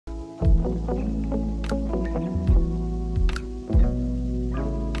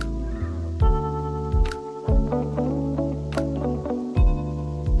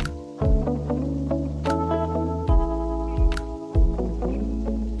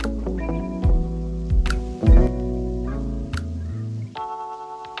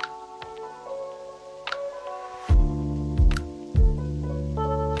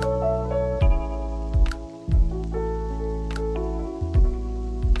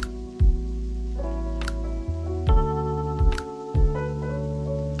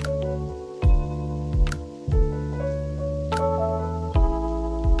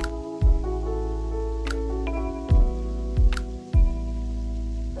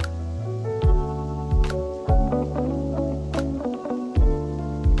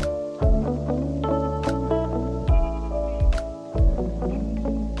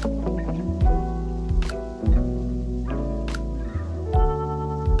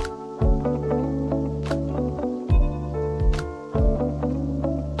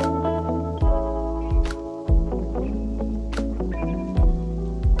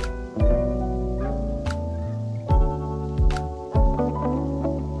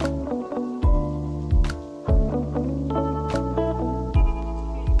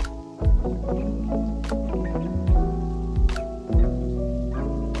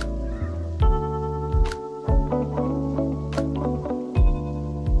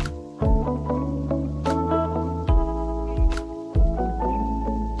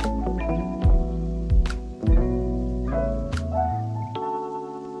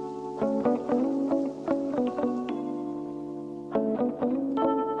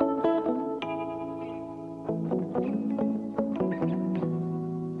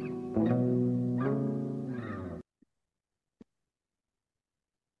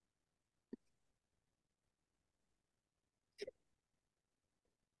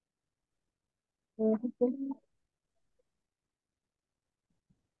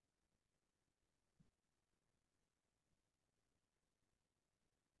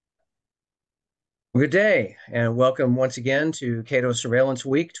Good day, and welcome once again to Cato Surveillance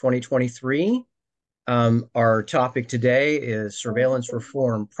Week 2023. Our topic today is surveillance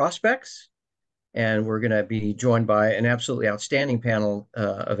reform prospects, and we're going to be joined by an absolutely outstanding panel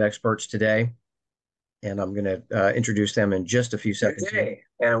of experts today. And I'm going to introduce them in just a few seconds. Good day,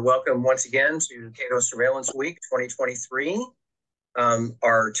 and welcome once again to Cato Surveillance Week 2023.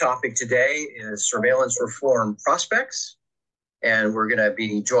 Our topic today is surveillance reform prospects. And we're going to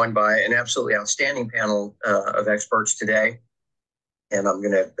be joined by an absolutely outstanding panel of experts today. And I'm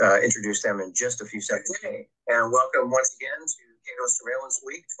going to introduce them in just a few seconds. Hey, and welcome once again to Cato Surveillance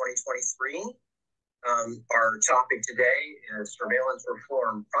Week 2023. Our topic today is surveillance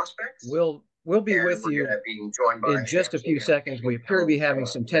reform prospects. We'll be with you in just a few seconds. We appear to be having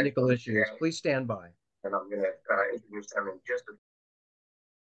some technical issues. Please stand by. And I'm going to introduce them in just a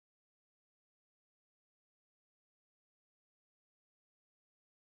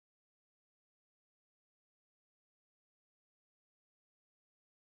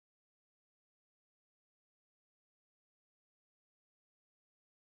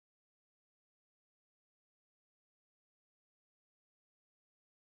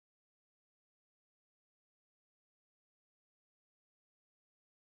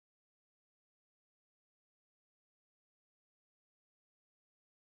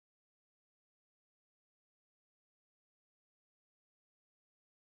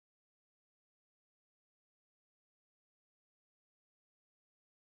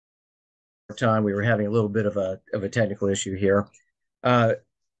time. We were having a little bit of a technical issue here. We're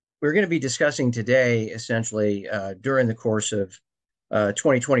going to be discussing today, essentially, during the course of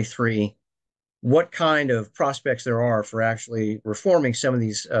 2023, what kind of prospects there are for actually reforming some of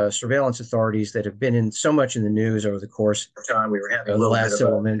these surveillance authorities that have been in so much in the news over the course of time. We were having a little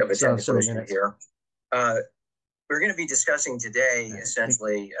bit of a technical issue here. We're going to be discussing today,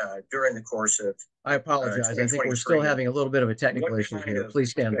 essentially, during the course of. I apologize. I think we're still having a little bit of a technical issue here.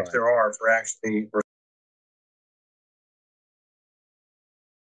 Please stand by. There are for actually.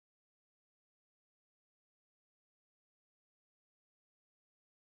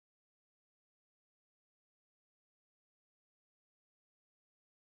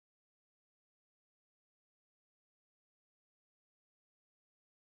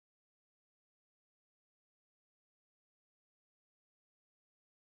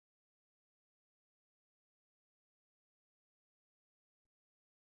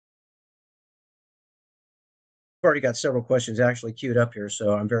 Already got several questions actually queued up here,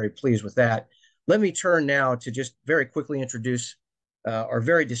 so I'm very pleased with that. Let me turn now to just very quickly introduce our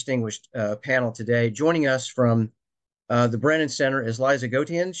very distinguished panel today. Joining us from The Brennan Center is Liza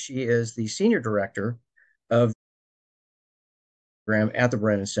Gautian. She is the Senior Director of the program at the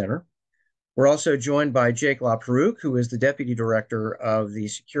Brennan Center. We're also joined by Jake LaPerouse, who is the Deputy Director of the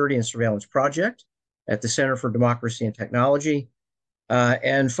Security and Surveillance Project at the Center for Democracy and Technology.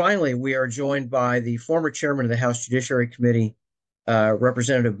 And finally, we are joined by the former Chairman of the House Judiciary Committee,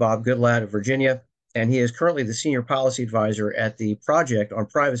 Representative Bob Goodlatte of Virginia, and he is currently the Senior Policy Advisor at the Project on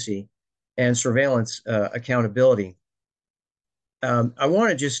Privacy and Surveillance Accountability. I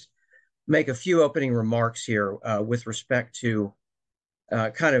want to just make a few opening remarks here with respect to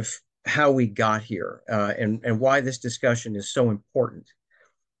kind of how we got here and why this discussion is so important.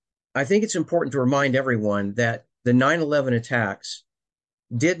 I think it's important to remind everyone that the 9/11 attacks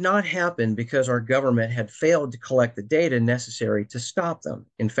did not happen because our government had failed to collect the data necessary to stop them.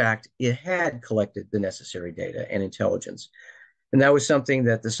 In fact, it had collected the necessary data and intelligence. And that was something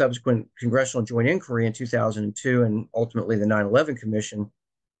that the subsequent Congressional Joint Inquiry in 2002 and ultimately the 9/11 Commission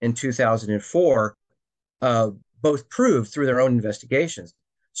in 2004 both proved through their own investigations.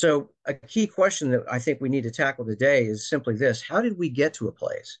 So a key question that I think we need to tackle today is simply this: how did we get to a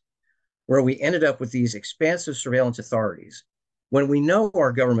place where we ended up with these expansive surveillance authorities when we know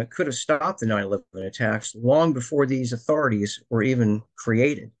our government could have stopped the 9/11 attacks long before these authorities were even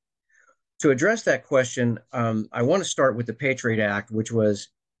created? To address that question, I want to start with the Patriot Act, which was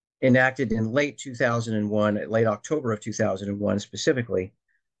enacted in late 2001, late October of 2001 specifically,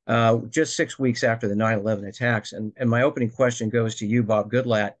 just 6 weeks after the 9/11 attacks. And my opening question goes to you, Bob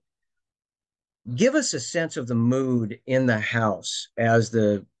Goodlatte. Give us a sense of the mood in the House as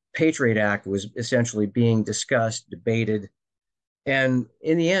the Patriot Act was essentially being discussed, debated, and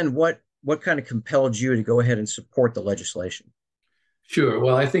in the end, what kind of compelled you to go ahead and support the legislation? Sure.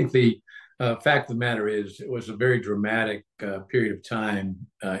 Well, I think the fact of the matter is it was a very dramatic period of time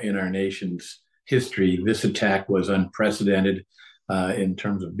in our nation's history. This attack was unprecedented in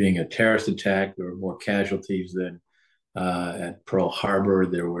terms of being a terrorist attack. There were more casualties than at Pearl Harbor.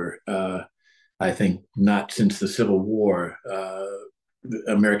 There were, I think, not since the Civil War,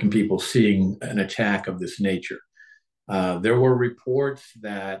 American people seeing an attack of this nature. There were reports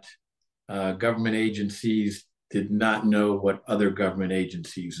that government agencies did not know what other government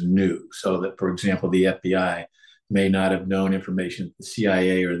agencies knew. So that, for example, the FBI may not have known information the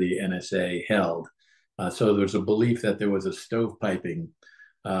CIA or the NSA held. So there's a belief that there was a stovepiping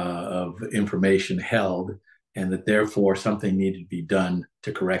of information held and that therefore something needed to be done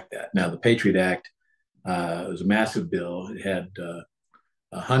to correct that. Now, the Patriot Act was a massive bill. It had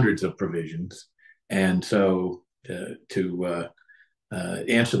hundreds of provisions. And so to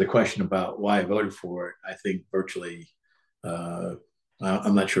answer the question about why I voted for it, I think virtually,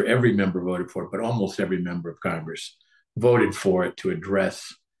 I'm not sure every member voted for it, but almost every member of Congress voted for it to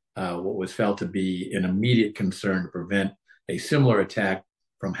address what was felt to be an immediate concern to prevent a similar attack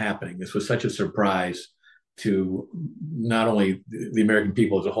from happening. This was such a surprise to not only the American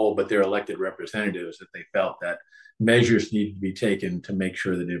people as a whole, but their elected representatives that they felt that measures needed to be taken to make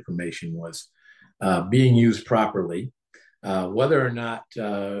sure that information was being used properly. Whether or not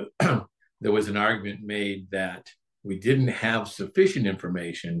there was an argument made that we didn't have sufficient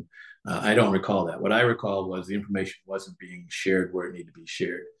information, I don't recall that. What I recall was the information wasn't being shared where it needed to be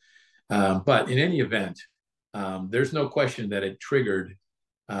shared. But in any event, there's no question that it triggered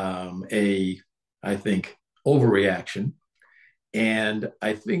I think, overreaction. And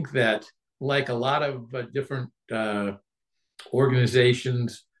I think that, like a lot of different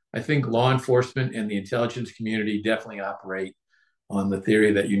organizations, I think law enforcement and the intelligence community definitely operate on the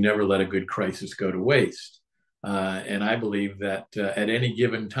theory that you never let a good crisis go to waste. And I believe that at any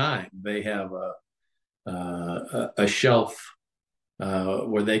given time, they have a shelf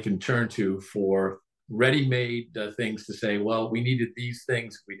where they can turn to for ready-made things to say, well, we needed these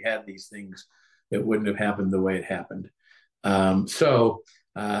things. If we'd had these things, it wouldn't have happened the way it happened. So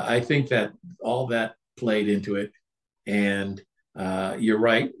I think that all that played into it. And you're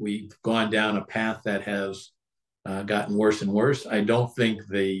right, we've gone down a path that has gotten worse and worse. I don't think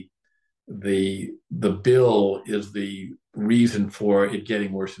the bill is the reason for it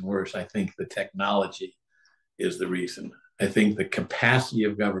getting worse and worse. I think the technology is the reason. I think the capacity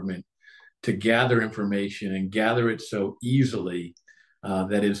of government to gather information and gather it so easily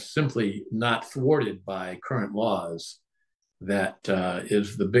that is simply not thwarted by current laws, that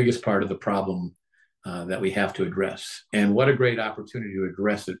is the biggest part of the problem that we have to address. And what a great opportunity to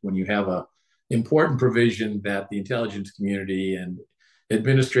address it when you have an important provision that the intelligence community and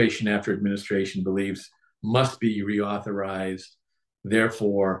administration after administration believes must be reauthorized.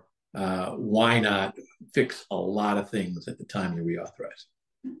 Therefore, why not fix a lot of things at the time you reauthorize?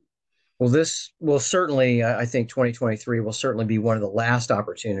 Well, this will certainly, I think 2023 will certainly be one of the last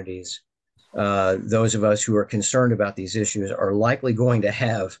opportunities those of us who are concerned about these issues are likely going to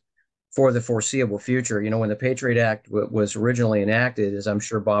have for the foreseeable future. You know, when the Patriot Act was originally enacted, as I'm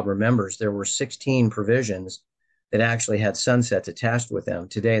sure Bob remembers, there were 16 provisions that actually had sunsets attached with them.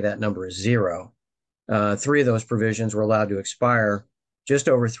 Today, that number is zero. Three of those provisions were allowed to expire just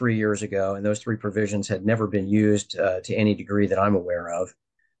over 3 years ago, and those three provisions had never been used to any degree that I'm aware of,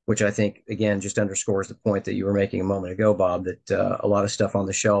 which I think, again, just underscores the point that you were making a moment ago, Bob, that a lot of stuff on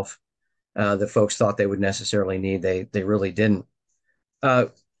the shelf that folks thought they would necessarily need, they really didn't. Uh,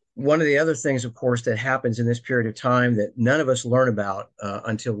 One of the other things, of course, that happens in this period of time that none of us learn about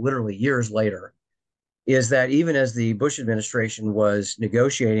until literally years later is that even as the Bush administration was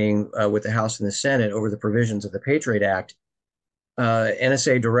negotiating with the House and the Senate over the provisions of the Patriot Act,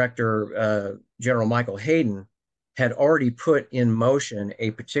 NSA Director General Michael Hayden had already put in motion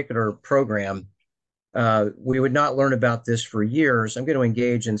a particular program. We would not learn about this for years. I'm going to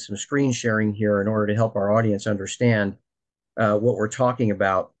engage in some screen sharing here in order to help our audience understand what we're talking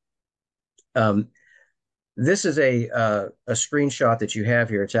about. This is a screenshot that you have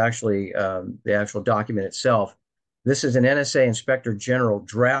here. It's actually the actual document itself. This is an NSA Inspector General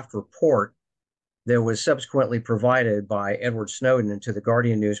draft report that was subsequently provided by Edward Snowden into the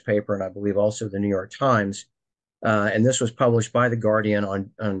Guardian newspaper, and I believe also the New York Times. And this was published by the Guardian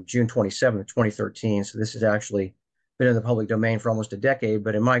on June 27th, 2013. So this has actually been in the public domain for almost a decade,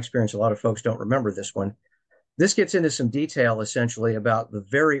 but in my experience, a lot of folks don't remember this one. This gets into some detail essentially about the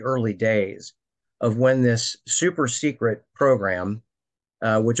very early days of when this super secret program,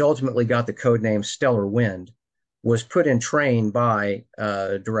 which ultimately got the code name Stellar Wind, was put in train by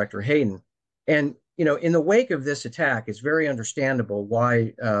Director Hayden. And, you know, in the wake of this attack, it's very understandable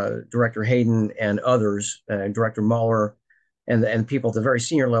why Director Hayden and others, Director Mueller, and people at the very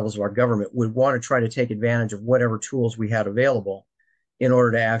senior levels of our government would want to try to take advantage of whatever tools we had available in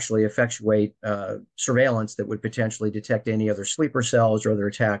order to actually effectuate surveillance that would potentially detect any other sleeper cells or other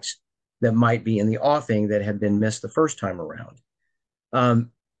attacks that might be in the offing that had been missed the first time around.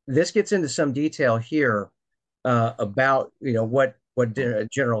 This gets into some detail here about what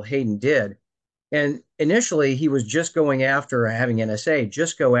General Hayden did. And initially, he was just going after having NSA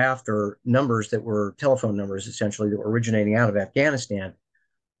just go after numbers that were telephone numbers, essentially, that were originating out of Afghanistan.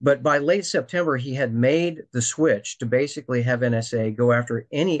 But by late September, he had made the switch to basically have NSA go after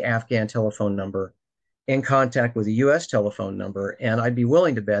any Afghan telephone number in contact with a US telephone number. And I'd be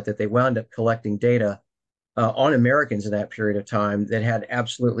willing to bet that they wound up collecting data on Americans in that period of time that had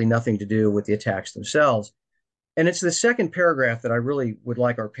absolutely nothing to do with the attacks themselves. And it's the second paragraph that I really would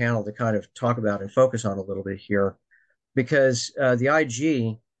like our panel to kind of talk about and focus on a little bit here, because the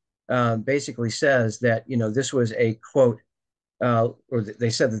IG basically says that, this was a quote, or they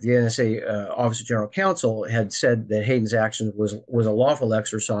said that the NSA Office of General Counsel had said that Hayden's action was a lawful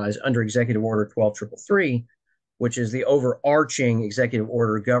exercise under Executive Order 12333, which is the overarching executive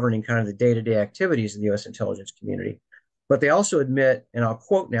order governing kind of the day-to-day activities of the U.S. intelligence community. But they also admit, and I'll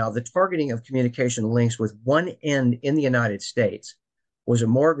quote now, the targeting of communication links with one end in the United States was a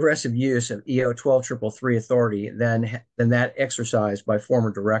more aggressive use of EO 12333 authority than that exercised by former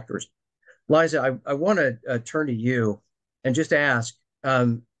directors. Liza, I want to turn to you and just ask,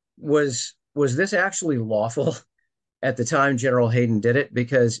 was this actually lawful at the time General Hayden did it?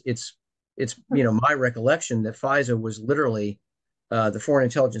 Because it's my recollection that FISA was literally the Foreign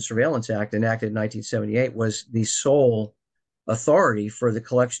Intelligence Surveillance Act enacted in 1978 was the sole authority for the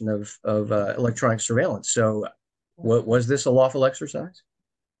collection of electronic surveillance. So was this a lawful exercise?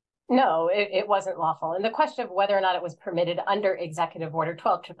 No, it wasn't lawful. And the question of whether or not it was permitted under Executive Order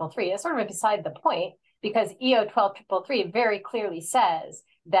 12333 is sort of beside the point, because EO 12333 very clearly says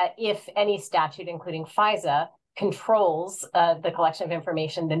that if any statute, including FISA, controls the collection of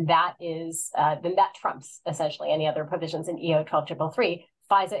information, then that trumps essentially any other provisions in EO 12333.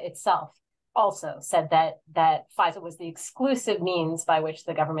 FISA itself also said that FISA was the exclusive means by which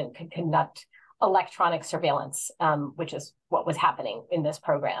the government could conduct electronic surveillance, which is what was happening in this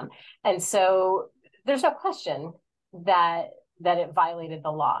program. And so there's no question that it violated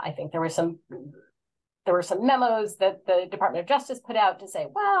the law. I think there were some memos that the Department of Justice put out to say,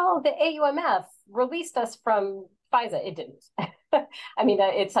 well, the AUMF released us from FISA. It didn't. I mean,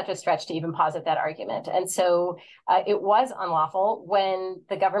 it's such a stretch to even posit that argument. And so it was unlawful when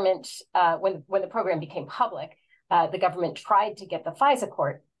the government, when the program became public, the government tried to get the FISA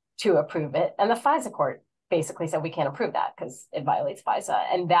court to approve it. And the FISA court basically said, we can't approve that because it violates FISA.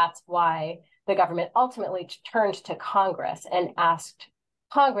 And that's why the government ultimately turned to Congress and asked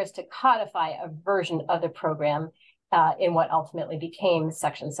Congress to codify a version of the program in what ultimately became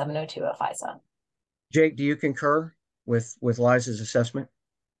Section 702 of FISA. Jake, do you concur with Liza's assessment?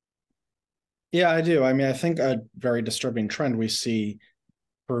 Yeah, I do. I mean, I think a very disturbing trend we see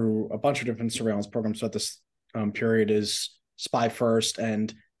through a bunch of different surveillance programs at this period is spy first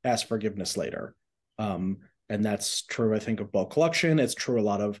and ask forgiveness later. And that's true, I think, of bulk collection. It's true a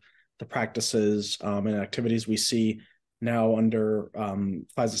lot of the practices and activities we see now under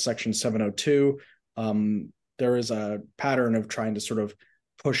FISA Section 702. There is a pattern of trying to sort of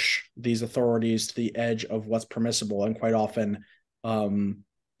push these authorities to the edge of what's permissible, and quite often,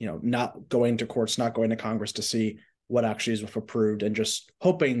 not going to courts, not going to Congress to see what actually is approved, and just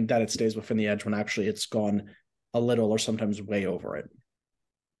hoping that it stays within the edge when actually it's gone a little or sometimes way over it.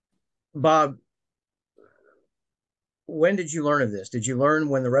 Bob, when did you learn of this? Did you learn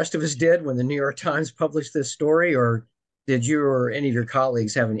when the rest of us did, when the New York Times published this story, or did you or any of your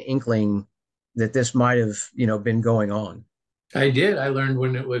colleagues have an inkling that this might have, been going on? I did. I learned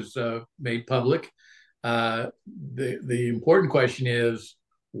when it was made public. The important question is,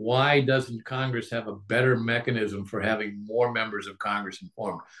 why doesn't Congress have a better mechanism for having more members of Congress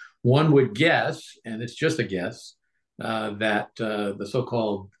informed? One would guess, and it's just a guess, that the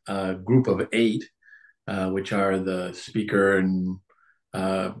so-called group of eight, which are the Speaker and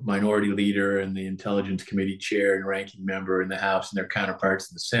Minority Leader and the Intelligence Committee Chair and Ranking Member in the House and their counterparts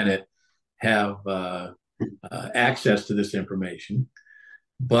in the Senate, have access to this information.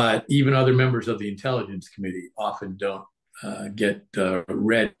 But even other members of the Intelligence Committee often don't get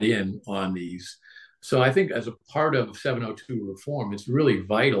read in on these. So I think as a part of 702 reform, it's really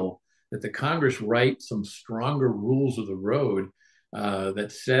vital that the Congress write some stronger rules of the road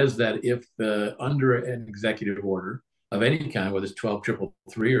that says that if under an executive order of any kind, whether it's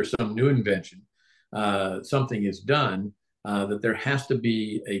 12333 or some new invention, something is done, that there has to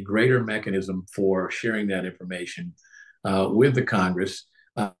be a greater mechanism for sharing that information with the Congress.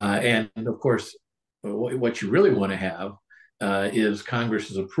 And of course, what you really want to have is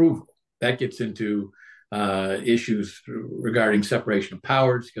Congress's approval. That gets into issues regarding separation of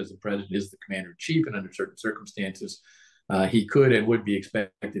powers, because the president is the commander in chief, and under certain circumstances, he could and would be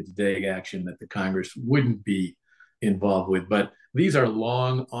expected to take action that the Congress wouldn't be involved with. But these are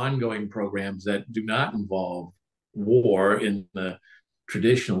long, ongoing programs that do not involve war in the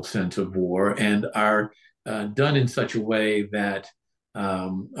traditional sense of war, and are done in such a way that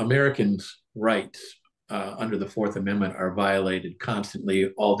Americans' rights under the Fourth Amendment are violated constantly,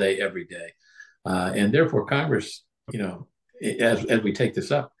 all day, every day. And therefore, Congress, as we take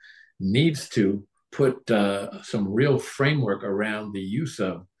this up, needs to put some real framework around the use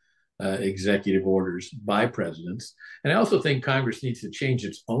of executive orders by presidents. And I also think Congress needs to change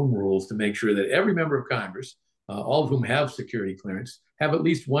its own rules to make sure that every member of Congress, all of whom have security clearance, have at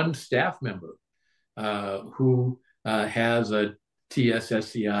least one staff member who has a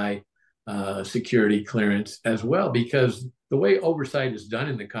TSSCI security clearance as well. Because the way oversight is done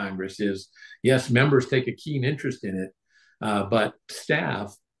in the Congress is, yes, members take a keen interest in it, but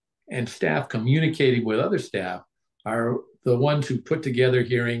staff communicating with other staff are the ones who put together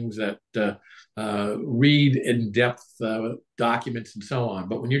hearings, that read in-depth documents and so on.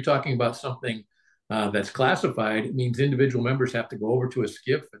 But when you're talking about something that's classified, it means individual members have to go over to a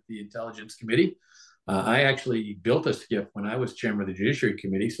SCIF at the Intelligence Committee. I actually built a SCIF when I was chairman of the Judiciary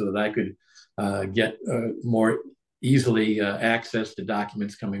Committee so that I could get more easily access to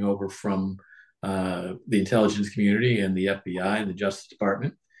documents coming over from the intelligence community and the FBI and the Justice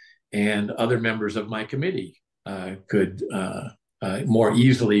Department, and other members of my committee could more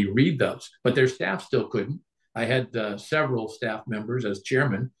easily read those, but their staff still couldn't. I had several staff members as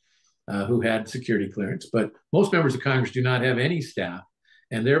chairman who had security clearance, but most members of Congress do not have any staff,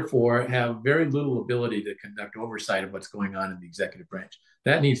 and therefore have very little ability to conduct oversight of what's going on in the executive branch.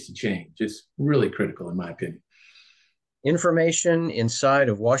 That needs to change. It's really critical, in my opinion. Information inside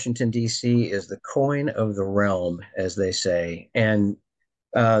of Washington, D.C. is the coin of the realm, as they say. And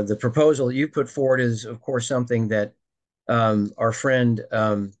the proposal you put forward is, of course, something that our friends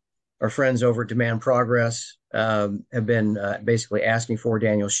over at Demand Progress have been basically asking for.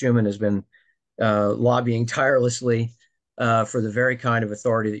 Daniel Schuman has been lobbying tirelessly for the very kind of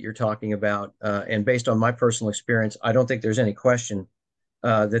authority that you're talking about. And based on my personal experience, I don't think there's any question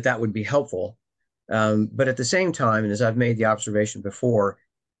that would be helpful. But at the same time, and as I've made the observation before,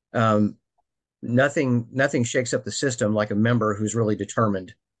 nothing shakes up the system like a member who's really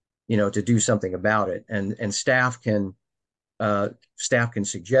determined, to do something about it. And staff can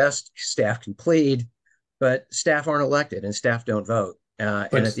suggest, staff can plead, but staff aren't elected and staff don't vote.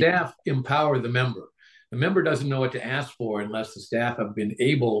 But staff empower the member. The member doesn't know what to ask for unless the staff have been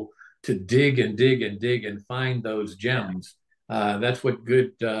able to dig and dig and dig and find those gems. That's what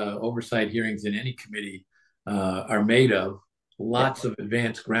good oversight hearings in any committee are made of. Lots of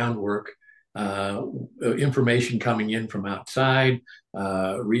advanced groundwork, information coming in from outside,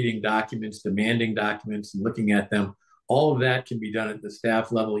 reading documents, demanding documents, and looking at them. All of that can be done at the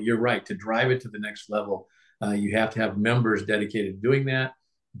staff level. You're right. To drive it to the next level, you have to have members dedicated to doing that.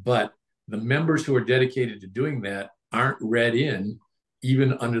 But the members who are dedicated to doing that aren't read in,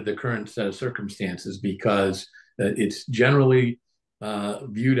 even under the current set of circumstances, because it's generally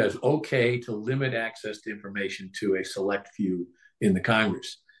viewed as okay to limit access to information to a select few in the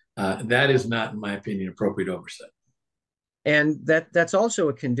Congress. That is not, in my opinion, appropriate oversight. And that's also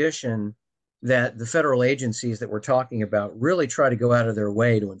a condition that the federal agencies that we're talking about really try to go out of their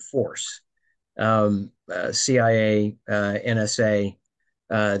way to enforce. CIA, NSA,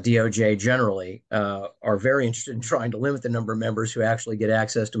 DOJ generally are very interested in trying to limit the number of members who actually get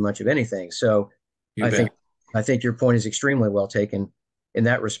access to much of anything. So I think your point is extremely well taken in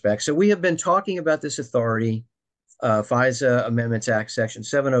that respect. So we have been talking about this authority, FISA Amendments Act, Section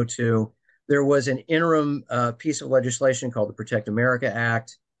 702. There was an interim piece of legislation called the Protect America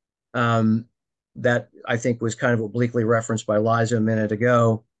Act that I think was kind of obliquely referenced by Liza a minute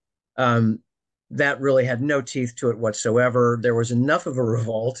ago. That really had no teeth to it whatsoever. There was enough of a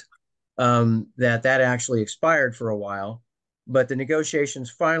revolt that actually expired for a while. But the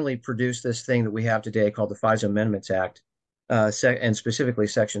negotiations finally produced this thing that we have today called the FISA Amendments Act, and specifically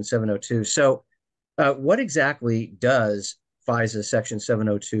Section 702. So what exactly does FISA Section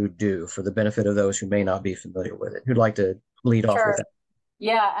 702 do, for the benefit of those who may not be familiar with it? Who'd like to lead off with that?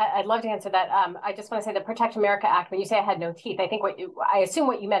 Yeah, I'd love to answer that. I just want to say the Protect America Act, when you say it had no teeth, I think I assume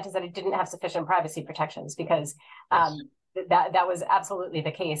what you meant is that it didn't have sufficient privacy protections, because that was absolutely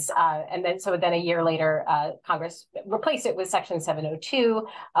the case. And then a year later, Congress replaced it with Section 702,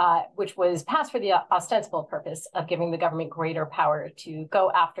 which was passed for the ostensible purpose of giving the government greater power to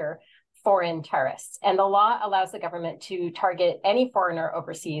go after foreign terrorists. And the law allows the government to target any foreigner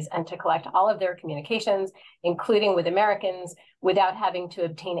overseas and to collect all of their communications, including with Americans, without having to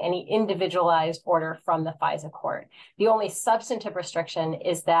obtain any individualized order from the FISA court. The only substantive restriction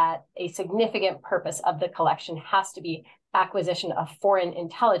is that a significant purpose of the collection has to be acquisition of foreign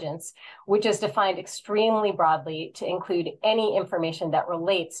intelligence, which is defined extremely broadly to include any information that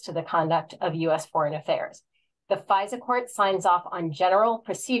relates to the conduct of U.S. foreign affairs. The FISA court signs off on general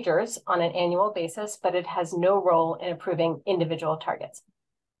procedures on an annual basis, but it has no role in approving individual targets.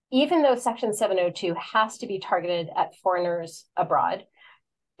 Even though Section 702 has to be targeted at foreigners abroad,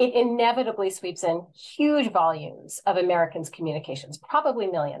 it inevitably sweeps in huge volumes of Americans' communications, probably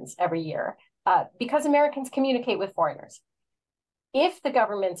millions every year, because Americans communicate with foreigners. If the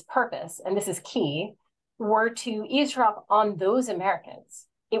government's purpose, and this is key, were to eavesdrop on those Americans,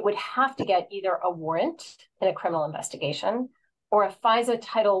 it would have to get either a warrant in a criminal investigation or a FISA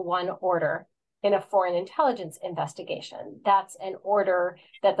Title I order in a foreign intelligence investigation. That's an order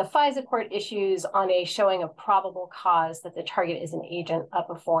that the FISA court issues on a showing of probable cause that the target is an agent of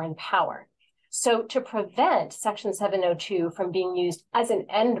a foreign power. So to prevent Section 702 from being used as an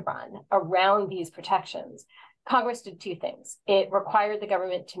end run around these protections, Congress did two things. It required the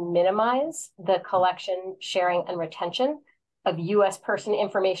government to minimize the collection, sharing, and retention of U.S. person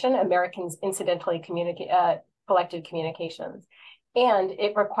information, Americans incidentally collected communications. And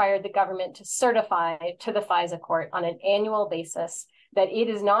it required the government to certify to the FISA court on an annual basis that it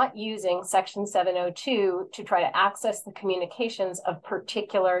is not using Section 702 to try to access the communications of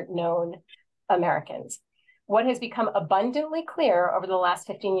particular known Americans. What has become abundantly clear over the last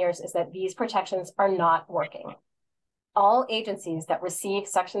 15 years is that these protections are not working. All agencies that receive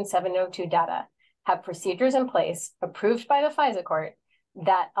Section 702 data have procedures in place approved by the FISA court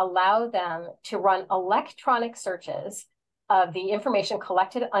that allow them to run electronic searches of the information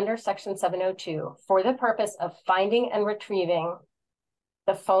collected under Section 702 for the purpose of finding and retrieving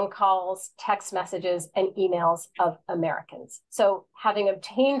the phone calls, text messages, and emails of Americans. So having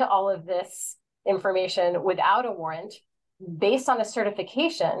obtained all of this information without a warrant, based on a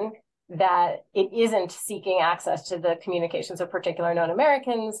certification that it isn't seeking access to the communications of particular known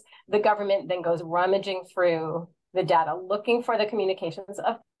Americans, the government then goes rummaging through the data, looking for the communications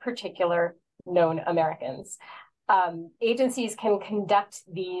of particular known Americans. Agencies can conduct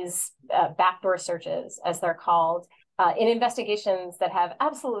these backdoor searches, as they're called, in investigations that have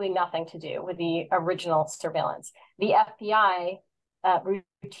absolutely nothing to do with the original surveillance. The FBI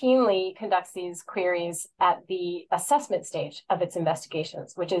routinely conducts these queries at the assessment stage of its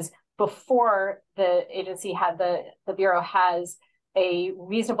investigations, which is before the agency the Bureau has a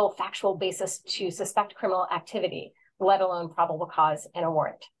reasonable factual basis to suspect criminal activity, let alone probable cause and a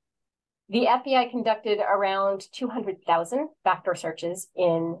warrant. The FBI conducted around 200,000 backdoor searches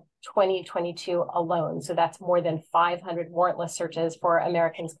in 2022 alone. So that's more than 500 warrantless searches for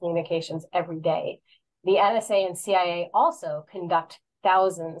Americans' communications every day. The NSA and CIA also conduct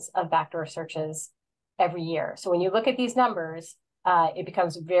thousands of backdoor searches every year. So when you look at these numbers, it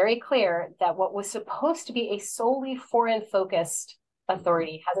becomes very clear that what was supposed to be a solely foreign-focused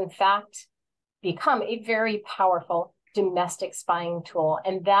authority has in fact become a very powerful domestic spying tool.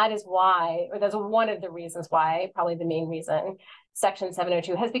 And that is why, or that's one of the reasons why, probably the main reason, Section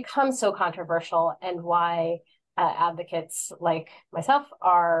 702 has become so controversial, and why advocates like myself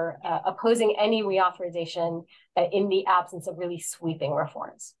are opposing any reauthorization in the absence of really sweeping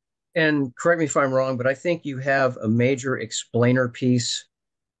reforms. And correct me if I'm wrong, but I think you have a major explainer piece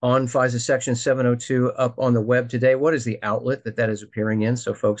on FISA Section 702 up on the web today. What is the outlet that is appearing in,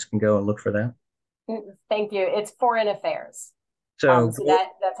 so folks can go and look for that? Thank you. It's Foreign Affairs. So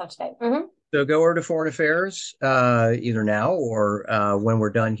that's up to date. Mm-hmm. So go over to Foreign Affairs either now or when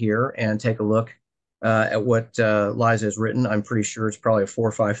we're done here, and take a look at what Liza has written. I'm pretty sure it's probably a 4,000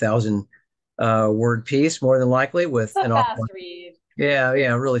 or 5,000 word piece, more than likely, with an fast read. Yeah,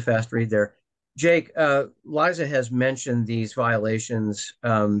 really fast read there. Jake, Liza has mentioned these violations.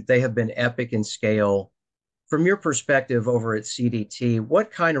 They have been epic in scale. From your perspective over at CDT,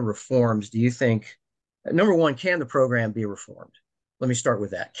 what kind of reforms do you think? Number one, can the program be reformed? Let me start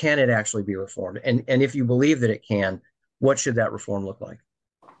with that. Can it actually be reformed? And if you believe that it can, what should that reform look like?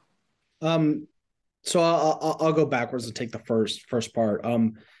 So I'll go backwards and take the first part. I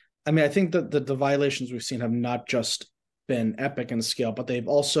mean, I think that the violations we've seen have not just been epic in scale, but they've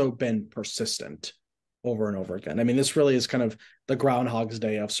also been persistent over and over again. I mean, this really is kind of the Groundhog's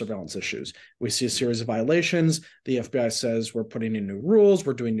Day of surveillance issues. We see a series of violations. The FBI says we're putting in new rules,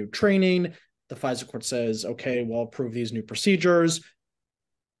 we're doing new training. The FISA court says, okay, we'll approve these new procedures.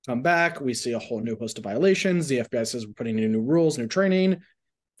 Come back, we see a whole new host of violations. The FBI says we're putting in new rules, new training.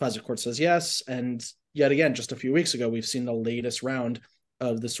 FISA court says yes. And yet again, just a few weeks ago, we've seen the latest round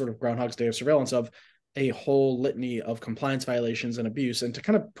of this sort of Groundhog's Day of surveillance of a whole litany of compliance violations and abuse. And to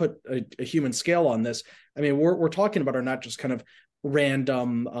kind of put a human scale on this, I mean, we're talking about are not just kind of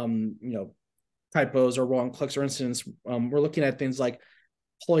random, typos or wrong clicks or incidents. We're looking at things like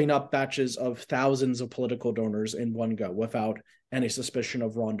pulling up batches of thousands of political donors in one go without any suspicion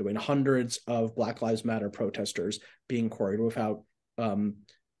of wrongdoing, hundreds of Black Lives Matter protesters being queried without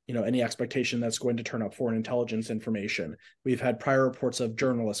any expectation that's going to turn up foreign intelligence information. We've had prior reports of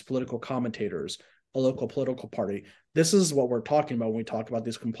journalists, political commentators, a local political party. This is what we're talking about when we talk about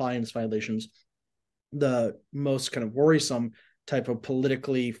these compliance violations. The most kind of worrisome type of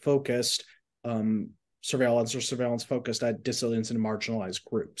politically focused surveillance or surveillance focused at dissidents and marginalized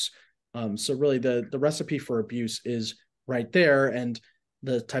groups. So really the recipe for abuse is right there. And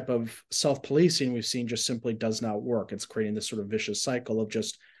the type of self-policing we've seen just simply does not work. It's creating this sort of vicious cycle of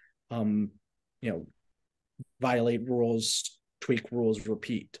just, violate rules, tweak rules,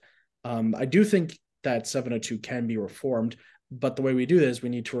 repeat. I do think that 702 can be reformed, but the way we do this, we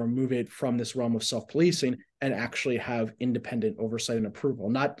need to remove it from this realm of self-policing and actually have independent oversight and approval,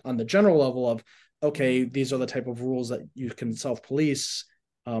 not on the general level of, okay, these are the type of rules that you can self-police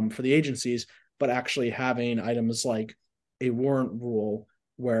for the agencies, but actually having items like a warrant rule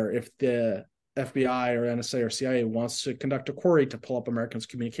where if the FBI or NSA or CIA wants to conduct a query to pull up Americans'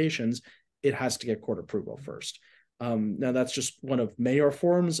 communications, it has to get court approval first. Now, that's just one of many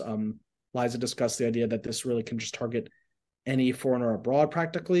reforms. Liza discussed the idea that this really can just target any foreigner abroad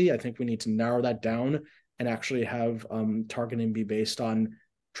practically. I think we need to narrow that down and actually have targeting be based on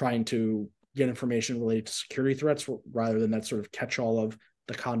trying to get information related to security threats rather than that sort of catch-all of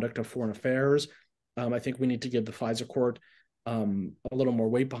the conduct of foreign affairs. I think we need to give the FISA court a little more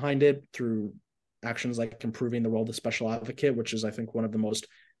weight behind it through actions like improving the role of the special advocate, which is, I think, one of the most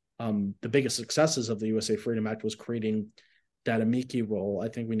the biggest successes of the USA Freedom Act was creating that amici role. I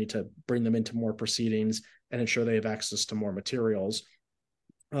think we need to bring them into more proceedings and ensure they have access to more materials.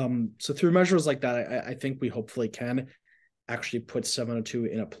 So through measures like that, I think we hopefully can actually put 702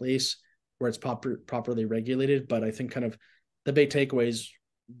 in a place where it's properly regulated. But I think kind of the big takeaways,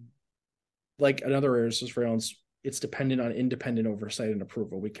 like in other areas of surveillance, it's dependent on independent oversight and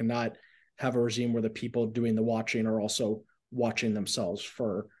approval. We cannot have a regime where the people doing the watching are also watching themselves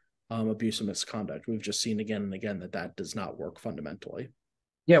for abuse and misconduct. We've just seen again and again that does not work fundamentally.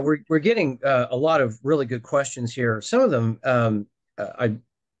 Yeah, we're getting a lot of really good questions here. Some of them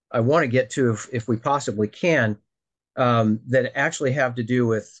I want to get to if we possibly can, that actually have to do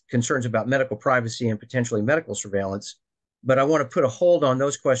with concerns about medical privacy and potentially medical surveillance. But I want to put a hold on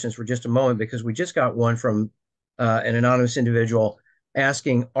those questions for just a moment because we just got one from an anonymous individual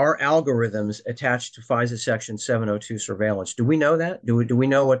asking, are algorithms attached to FISA Section 702 surveillance? Do we know that? Do we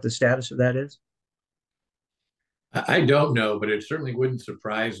know what the status of that is? I don't know, but it certainly wouldn't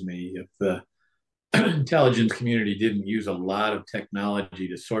surprise me if the intelligence community didn't use a lot of technology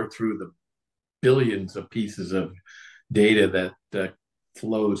to sort through the billions of pieces of data that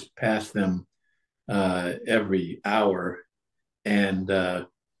flows past them every hour. And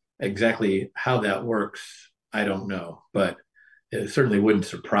exactly how that works, I don't know. But it certainly wouldn't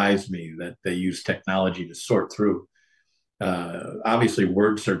surprise me that they use technology to sort through. Obviously,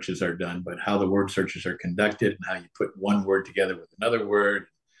 word searches are done, but how the word searches are conducted and how you put one word together with another word,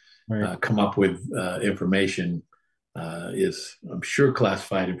 Right. come up with information is, I'm sure,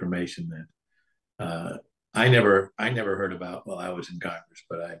 classified information that I never heard about while I was in Congress.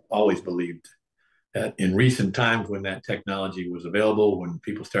 But I always believed that in recent times, when that technology was available, when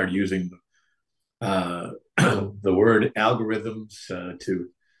people started using the word algorithms to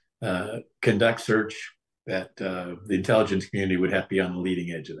conduct search, that the intelligence community would have to be on the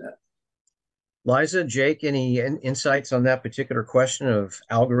leading edge of that. Liza, Jake, any insights on that particular question of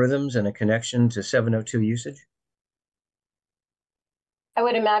algorithms and a connection to 702 usage? I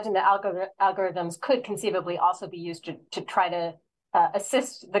would imagine that algorithms could conceivably also be used to try to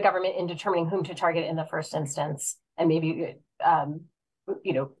assist the government in determining whom to target in the first instance, and maybe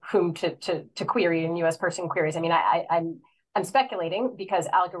whom to query in U.S. person queries. I mean, I'm speculating because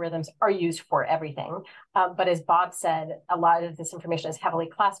algorithms are used for everything. But as Bob said, a lot of this information is heavily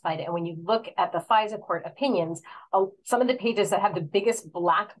classified. And when you look at the FISA court opinions, some of the pages that have the biggest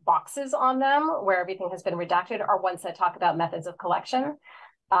black boxes on them, where everything has been redacted, are ones that talk about methods of collection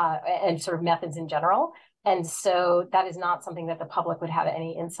and sort of methods in general. And so that is not something that the public would have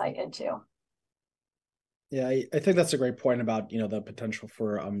any insight into. Yeah, I think that's a great point about, the potential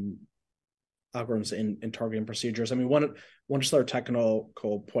for algorithms in targeting procedures. I mean, one just other technical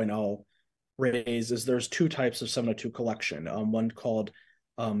point I'll raise is there's two types of 702 collection. One called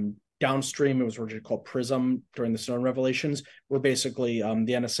downstream. It was originally called PRISM during the Snowden revelations, where basically the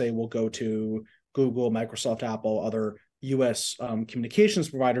NSA will go to Google, Microsoft, Apple, other U.S. Communications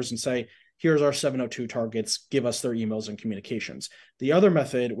providers and say, here's our 702 targets, give us their emails and communications. The other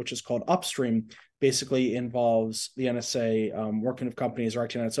method, which is called upstream, basically involves the NSA working with companies or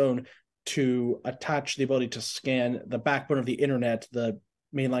acting on its own to attach the ability to scan the backbone of the internet, the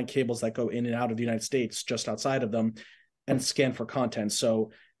mainline cables that go in and out of the United States, just outside of them, and scan for content.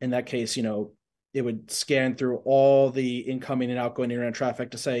 So in that case, it would scan through all the incoming and outgoing internet traffic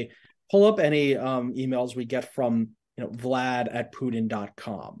to say, pull up any emails we get from,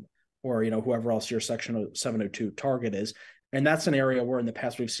 Vlad@Putin.com, or, whoever else your section 702 target is. And that's an area where in the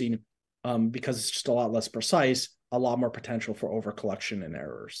past we've seen, because it's just a lot less precise, a lot more potential for overcollection and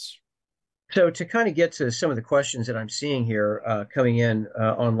errors. So to kind of get to some of the questions that I'm seeing here coming in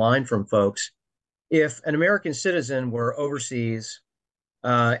online from folks, if an American citizen were overseas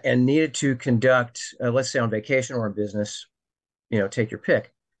and needed to conduct, let's say on vacation or in business, take your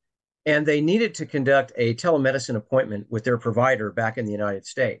pick, and they needed to conduct a telemedicine appointment with their provider back in the United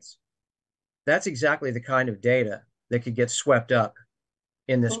States, that's exactly the kind of data that could get swept up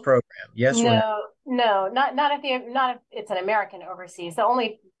in this program. Yes or no? No, not if it's an American overseas. The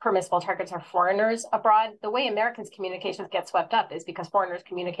only permissible targets are foreigners abroad. The way Americans' communications get swept up is because foreigners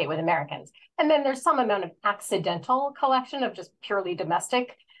communicate with Americans. And then there's some amount of accidental collection of just purely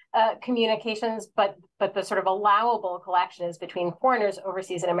domestic communications, but the sort of allowable collection is between foreigners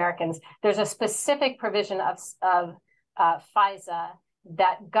overseas and Americans. There's a specific provision of FISA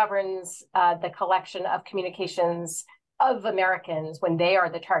that governs the collection of communications of Americans when they are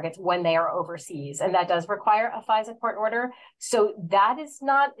the targets, when they are overseas, and that does require a FISA court order. So that is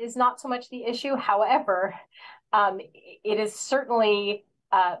not so much the issue. However, it is certainly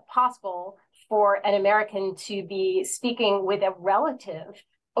possible for an American to be speaking with a relative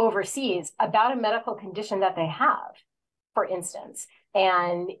overseas about a medical condition that they have, for instance.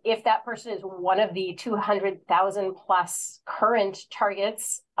 And if that person is one of the 200,000 plus current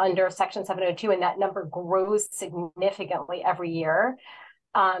targets under Section 702, and that number grows significantly every year,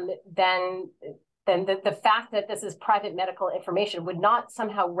 then the fact that this is private medical information would not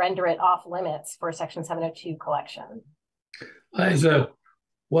somehow render it off limits for Section 702 collection.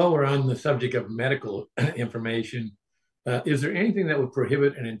 While we're on the subject of medical information, is there anything that would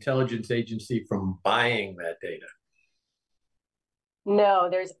prohibit an intelligence agency from buying that data? No,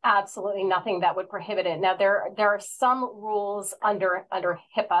 there's absolutely nothing that would prohibit it. Now, there are some rules under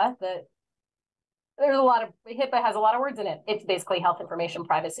HIPAA that HIPAA has a lot of words in it. It's basically health information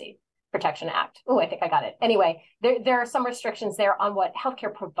privacy. Protection Act. Oh, I think I got it. Anyway, there are some restrictions there on what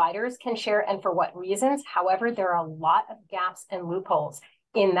healthcare providers can share and for what reasons. However, there are a lot of gaps and loopholes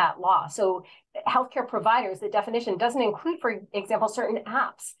in that law. So healthcare providers, the definition doesn't include, for example, certain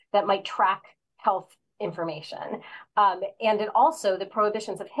apps that might track health information. And it also, the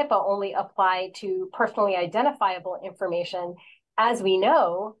prohibitions of HIPAA only apply to personally identifiable information. As we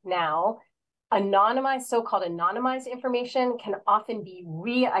know now, anonymized, so-called anonymized information can often be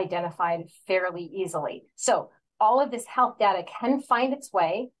re-identified fairly easily. So all of this health data can find its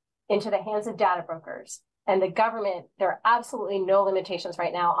way into the hands of data brokers. And the government, there are absolutely no limitations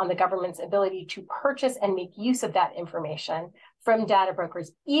right now on the government's ability to purchase and make use of that information from data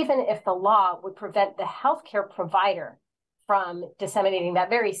brokers, even if the law would prevent the healthcare provider from disseminating that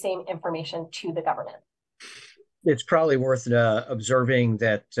very same information to the government. It's probably worth observing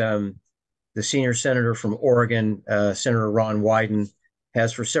that the senior senator from Oregon, Senator Ron Wyden,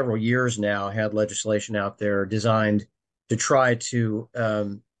 has for several years now had legislation out there designed to try to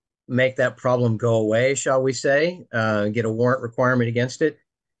make that problem go away, shall we say, get a warrant requirement against it.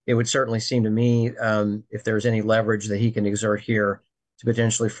 It would certainly seem to me, if there's any leverage that he can exert here to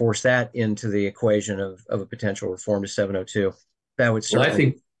potentially force that into the equation of a potential reform to 702, that would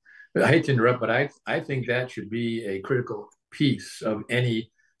certainly... Well, I hate to interrupt, but I think that should be a critical piece of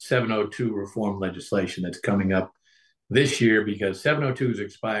any 702 reform legislation that's coming up this year, because 702 is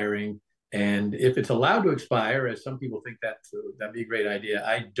expiring. And if it's allowed to expire, as some people think that'd be a great idea,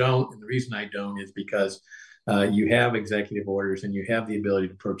 I don't. And the reason I don't is because you have executive orders and you have the ability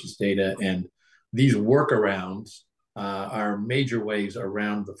to purchase data. And these workarounds are major ways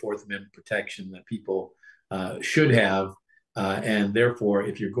around the Fourth Amendment protection that people should have. And therefore,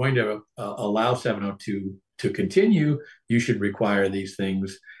 if you're going to allow 702 to continue, you should require these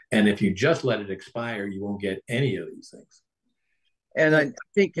things. And if you just let it expire, you won't get any of these things. And I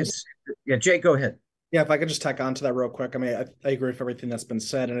think it's, yeah, Jake, go ahead. Yeah, if I could just tack on to that real quick. I mean, I agree with everything that's been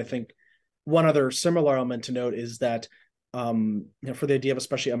said. And I think one other similar element to note is that, for the idea of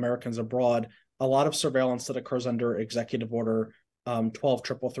especially Americans abroad, a lot of surveillance that occurs under Executive Order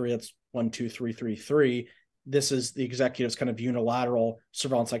 12-333, that's 12333. This is the executive's kind of unilateral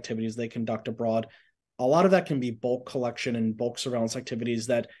surveillance activities they conduct abroad. A lot of that can be bulk collection and bulk surveillance activities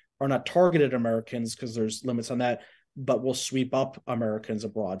that are not targeted Americans because there's limits on that, but will sweep up Americans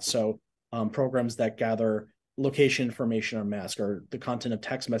abroad. So programs that gather location information on mask or the content of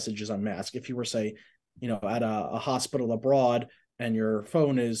text messages on mask. If you were, say, at a hospital abroad and your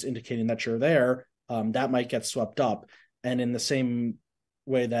phone is indicating that you're there, that might get swept up. And in the same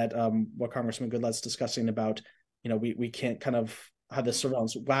way that what Congressman Goodlatte's discussing about, we can't kind of have this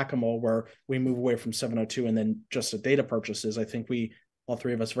surveillance whack-a-mole where we move away from 702 and then just the data purchases. I think all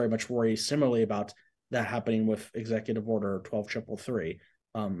three of us very much worry similarly about that happening with Executive Order 12333.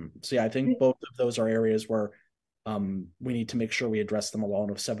 So yeah, I think both of those are areas where we need to make sure we address them along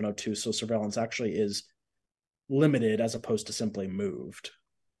with 702. So surveillance actually is limited as opposed to simply moved.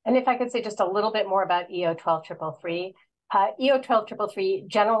 And if I could say just a little bit more about EO 12333, EO 12333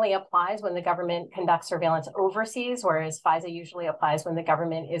 generally applies when the government conducts surveillance overseas, whereas FISA usually applies when the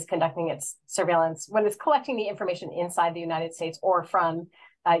government is conducting its surveillance, when it's collecting the information inside the United States or from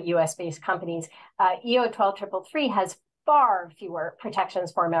US-based companies. EO 12333 has far fewer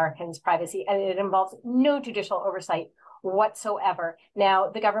protections for Americans' privacy, and it involves no judicial oversight whatsoever.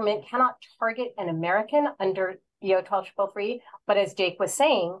 Now, the government cannot target an American under EO 12333, but as Jake was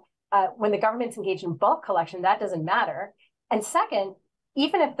saying, when the government's engaged in bulk collection, that doesn't matter. And second,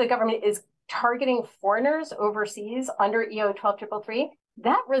 even if the government is targeting foreigners overseas under EO 12333,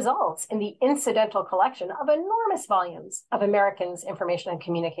 that results in the incidental collection of enormous volumes of Americans' information and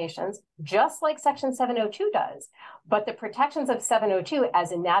communications, just like Section 702 does. But the protections of 702,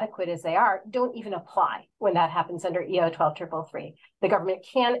 as inadequate as they are, don't even apply when that happens under EO 12333. The government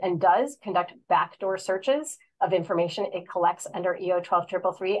can and does conduct backdoor searches of information it collects under EO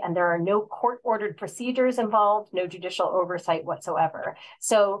 12333, and there are no court-ordered procedures involved, no judicial oversight whatsoever.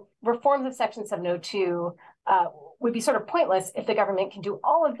 So reforms of Section 702 would be sort of pointless if the government can do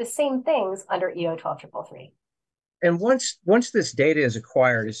all of the same things under EO 12333. And once this data is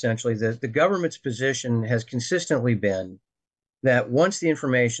acquired, essentially, the government's position has consistently been that once the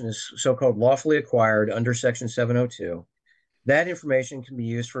information is so-called lawfully acquired under Section 702, that information can be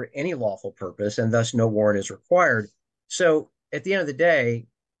used for any lawful purpose, and thus no warrant is required. So at the end of the day,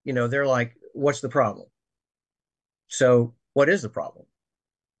 they're like, what's the problem? So what is the problem?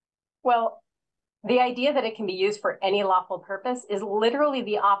 Well, the idea that it can be used for any lawful purpose is literally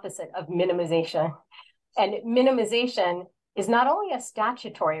the opposite of minimization. And minimization is not only a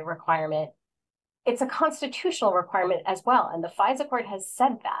statutory requirement, it's a constitutional requirement as well. And the FISA court has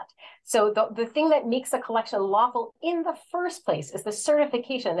said that. So the thing that makes a collection lawful in the first place is the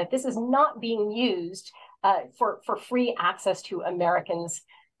certification that this is not being used for free access to Americans'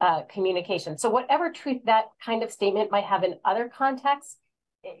 communication. So whatever truth that kind of statement might have in other contexts,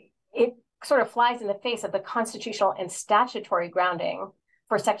 it sort of flies in the face of the constitutional and statutory grounding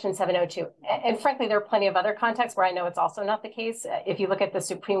for Section 702. And frankly, there are plenty of other contexts where I know it's also not the case. If you look at the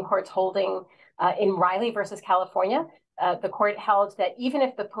Supreme Court's holding in Riley versus California, the court held that even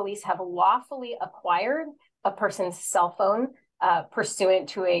if the police have lawfully acquired a person's cell phone pursuant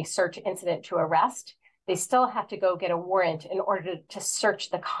to a search incident to arrest, they still have to go get a warrant in order to search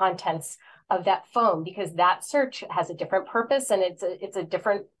the contents of that phone, because that search has a different purpose and it's a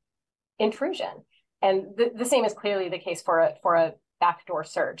different intrusion. And the same is clearly the case for a backdoor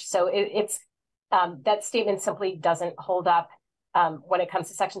search. So it's that statement simply doesn't hold up when it comes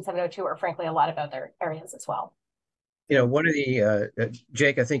to Section 702, or frankly, a lot of other areas as well. One of the,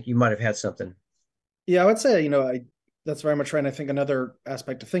 Jake, I think you might have had something. Yeah, I would say, that's very much right. And I think another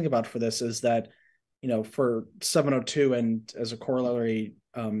aspect to think about for this is that, for 702 and as a corollary,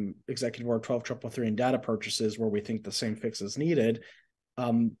 Executive Order 12333 and data purchases, where we think the same fix is needed,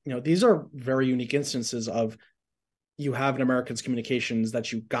 these are very unique instances of you have an American's communications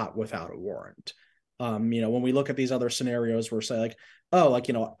that you got without a warrant. When we look at these other scenarios where say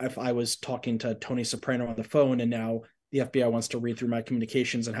if I was talking to Tony Soprano on the phone and now the FBI wants to read through my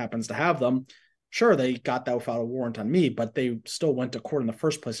communications and happens to have them, sure, they got that without a warrant on me, but they still went to court in the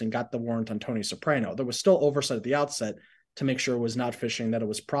first place and got the warrant on Tony Soprano. There was still oversight at the outset to make sure it was not phishing, that it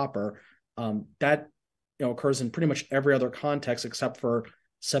was proper. That occurs in pretty much every other context except for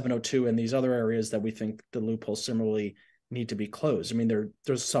 702 and these other areas that we think the loopholes similarly need to be closed. I mean,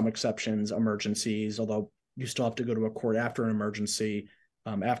 there's some exceptions, emergencies, although you still have to go to a court after an emergency,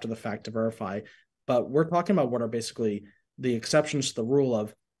 after the fact to verify. But we're talking about what are basically the exceptions to the rule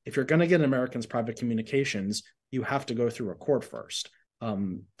of, if you're going to get Americans' private communications, you have to go through a court first.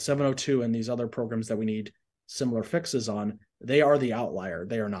 702 and these other programs that we need similar fixes on, they are the outlier.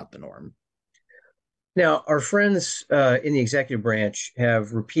 They are not the norm. Now, our friends in the executive branch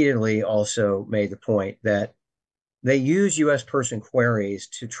have repeatedly also made the point that they use U.S. person queries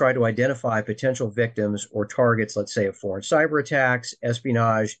to try to identify potential victims or targets, let's say, of foreign cyber attacks,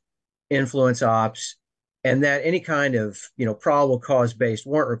 espionage, influence ops, and that any kind of probable cause-based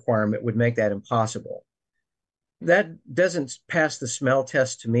warrant requirement would make that impossible. That doesn't pass the smell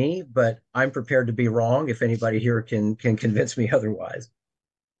test to me, but I'm prepared to be wrong if anybody here can convince me otherwise.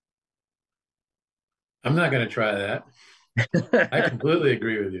 I'm not going to try that. I completely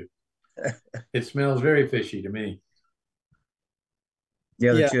agree with you. It smells very fishy to me.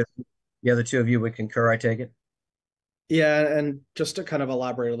 The other two of you would concur, I take it? Yeah, and just to kind of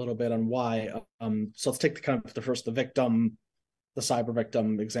elaborate a little bit on why. So let's take the victim, the cyber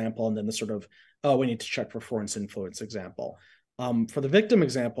victim example, and then the sort of, we need to check for foreign influence example. For the victim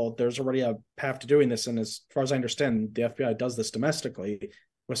example, there's already a path to doing this, and as far as I understand, the FBI does this domestically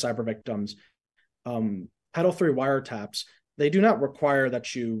with cyber victims. Title III wiretaps, they do not require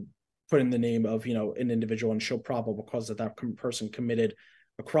that you put in the name of an individual and show probable cause that person committed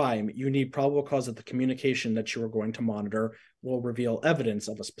a crime. You need probable cause that the communication that you are going to monitor will reveal evidence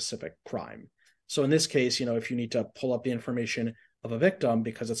of a specific crime. So in this case, if you need to pull up the information of a victim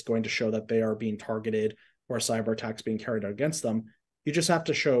because it's going to show that they are being targeted or a cyber attack's being carried out against them, you just have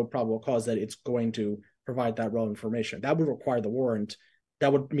to show probable cause that it's going to provide that relevant information. That would require the warrant.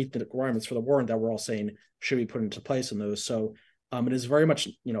 That would meet the requirements for the warrant that we're all saying should be put into place in those. So it is very much,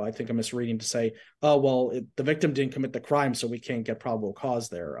 I think a misreading to say, the victim didn't commit the crime, so we can't get probable cause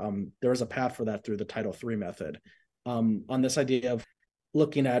there. There is a path for that through the Title III method. On this idea of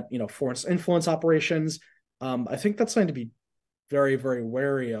looking at, foreign influence operations, I think that's something to be very, very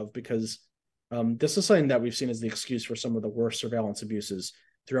wary of, because this is something that we've seen as the excuse for some of the worst surveillance abuses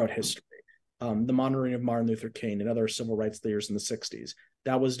throughout history. The monitoring of Martin Luther King and other civil rights leaders in the 60s.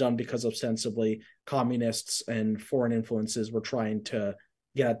 That was done because ostensibly communists and foreign influences were trying to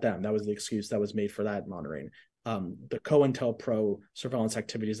get at them. That was the excuse that was made for that monitoring. The COINTELPRO surveillance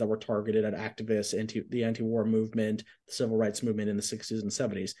activities that were targeted at activists, the anti-war movement, the civil rights movement in the 60s and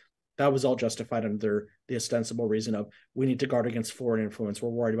 70s. That was all justified under the ostensible reason of, we need to guard against foreign influence. We're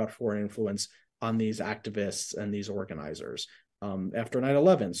worried about foreign influence on these activists and these organizers. After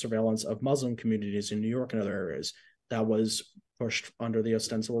 9/11, surveillance of Muslim communities in New York and other areas, that was pushed under the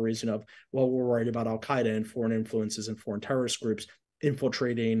ostensible reason of, we're worried about Al-Qaeda and foreign influences and foreign terrorist groups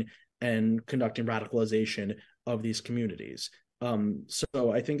infiltrating and conducting radicalization of these communities.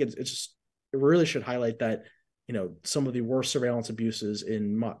 So I think it really should highlight that some of the worst surveillance abuses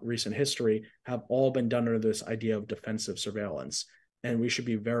in recent history have all been done under this idea of defensive surveillance. And we should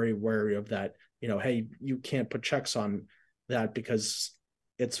be very wary of that. Hey, you can't put checks on that because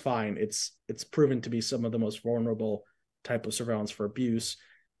it's fine. It's proven to be some of the most vulnerable type of surveillance for abuse.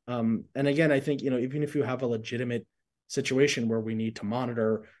 And again, I think, even if you have a legitimate situation where we need to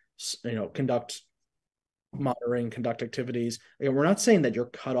monitor, conduct activities. Again, we're not saying that you're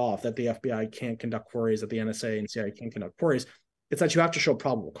cut off, that the FBI can't conduct queries, that the NSA and CIA can't conduct queries. It's that you have to show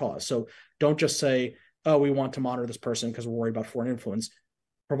probable cause. So don't just say, oh, we want to monitor this person because we're worried about foreign influence.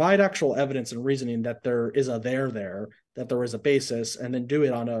 Provide actual evidence and reasoning that there is a there, that there is a basis, and then do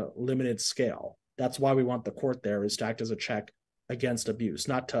it on a limited scale. That's why we want the court there, is to act as a check against abuse,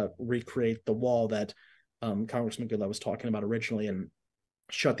 not to recreate the wall that Congressman Goodlatte was talking about originally and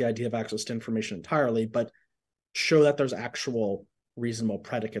shut the idea of access to information entirely, but show that there's actual reasonable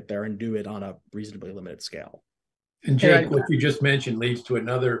predicate there and do it on a reasonably limited scale. And Jake, what you just mentioned leads to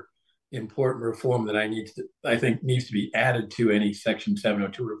another important reform that I think needs to be added to any Section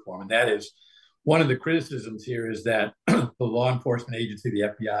 702 reform. And that is, one of the criticisms here is that the law enforcement agency,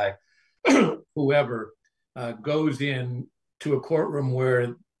 the FBI, whoever, goes in to a courtroom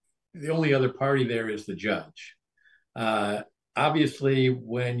where the only other party there is the judge. Obviously,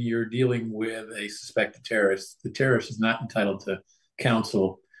 when you're dealing with a suspected terrorist, the terrorist is not entitled to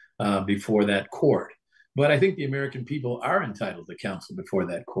counsel before that court. But I think the American people are entitled to counsel before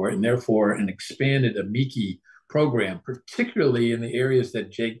that court, and therefore an expanded amici program, particularly in the areas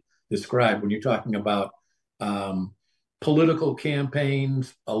that Jake described, when you're talking about political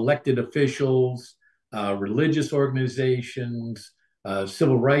campaigns, elected officials, religious organizations,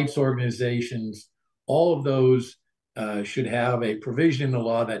 civil rights organizations. All of those should have a provision in the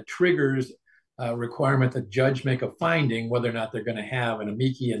law that triggers a requirement that judge make a finding whether or not they're going to have an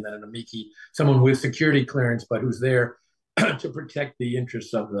amici, and then an amici, someone with security clearance, but who's there to protect the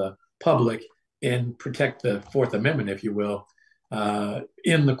interests of the public and protect the Fourth Amendment, if you will,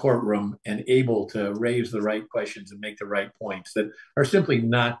 in the courtroom, and able to raise the right questions and make the right points that are simply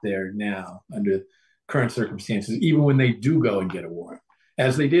not there now under current circumstances, even when they do go and get a warrant,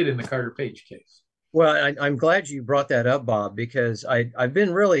 as they did in the Carter Page case. Well, I'm glad you brought that up, Bob, because I've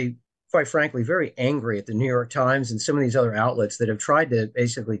been really, quite frankly, very angry at the New York Times and some of these other outlets that have tried to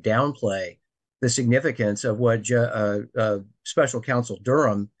basically downplay the significance of what Special Counsel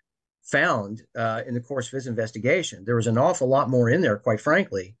Durham found in the course of his investigation. There was an awful lot more in there, quite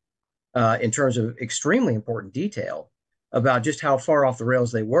frankly, in terms of extremely important detail about just how far off the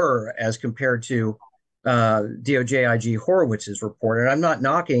rails they were as compared to DOJ IG Horowitz's report. And I'm not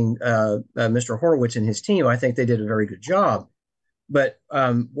knocking Mr. Horowitz and his team. I think they did a very good job. But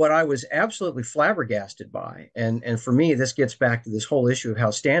what I was absolutely flabbergasted by, and for me, this gets back to this whole issue of how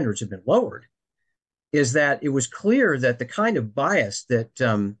standards have been lowered, is that it was clear that the kind of bias that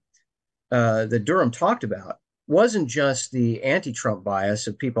that Durham talked about wasn't just the anti-Trump bias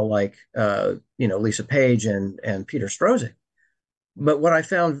of people like Lisa Page and Peter Strzok. But what I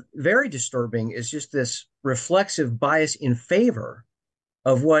found very disturbing is just this reflexive bias in favor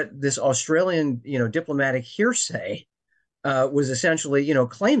of what this Australian, diplomatic hearsay was essentially,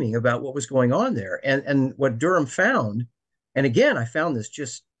 claiming about what was going on there. And what Durham found, and again, I found this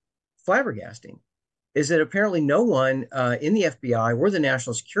just flabbergasting, is that apparently no one in the FBI or the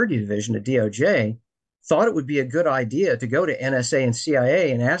National Security Division at DOJ thought it would be a good idea to go to NSA and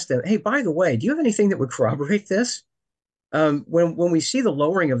CIA and ask them, hey, by the way, do you have anything that would corroborate this? When we see the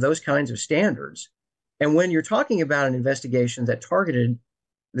lowering of those kinds of standards, and when you're talking about an investigation that targeted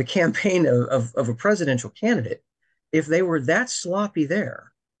the campaign of a presidential candidate, if they were that sloppy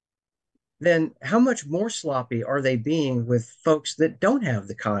there, then how much more sloppy are they being with folks that don't have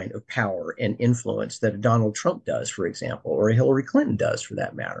the kind of power and influence that Donald Trump does, for example, or Hillary Clinton does, for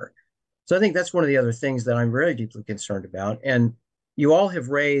that matter? So I think that's one of the other things that I'm very deeply concerned about. And you all have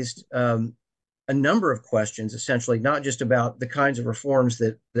raised a number of questions, essentially, not just about the kinds of reforms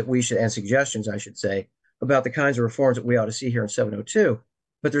that we should, and suggestions, I should say, about the kinds of reforms that we ought to see here in 702.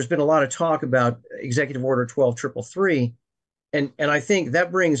 But there's been a lot of talk about Executive Order 12333. And I think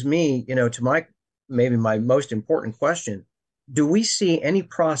that brings me, to maybe my most important question. Do we see any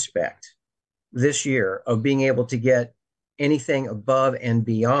prospect this year of being able to get anything above and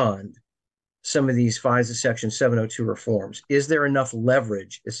beyond some of these FISA Section 702 reforms? Is there enough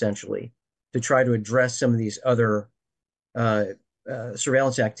leverage, essentially, to try to address some of these other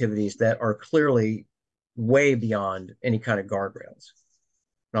surveillance activities that are clearly way beyond any kind of guardrails?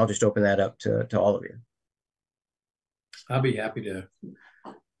 And I'll just open that up to all of you. I'll be happy to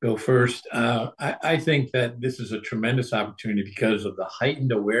go first. I think that this is a tremendous opportunity because of the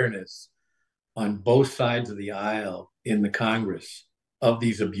heightened awareness on both sides of the aisle in the Congress of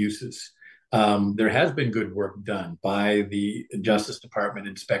these abuses. There has been good work done by the Justice Department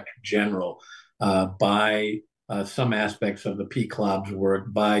Inspector General, by some aspects of the PCLOB's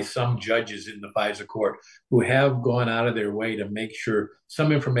work, by some judges in the FISA court who have gone out of their way to make sure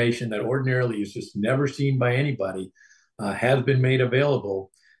some information that ordinarily is just never seen by anybody has been made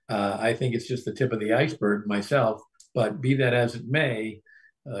available. I think it's just the tip of the iceberg myself, but be that as it may,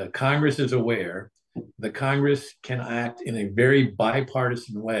 Congress is aware. The Congress can act in a very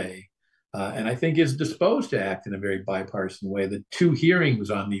bipartisan way, and I think is disposed to act in a very bipartisan way. The two hearings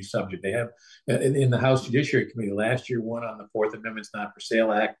on these subjects they have in the House Judiciary Committee last year, one on the Fourth Amendment's Not for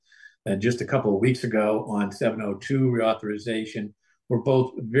Sale Act, and just a couple of weeks ago on 702 reauthorization, were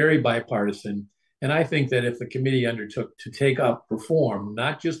both very bipartisan. And I think that if the committee undertook to take up reform,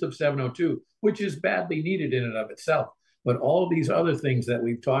 not just of 702, which is badly needed in and of itself, but all of these other things that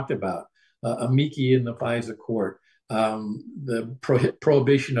we've talked about, amici in the FISA court, the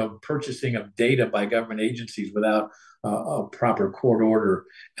prohibition of purchasing of data by government agencies without a proper court order,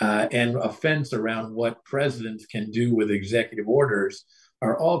 and a fence around what presidents can do with executive orders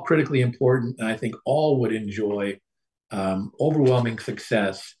are all critically important. And I think all would enjoy overwhelming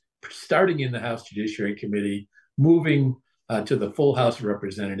success, starting in the House Judiciary Committee, moving to the full House of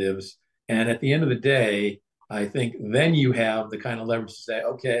Representatives. And at the end of the day, I think then you have the kind of leverage to say,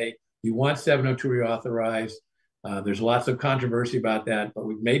 okay, you want 702 reauthorized. There's lots of controversy about that, but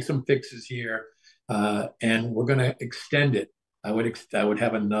we've made some fixes here, and we're going to extend it. I would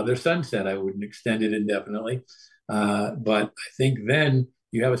have another sunset. I wouldn't extend it indefinitely. But I think then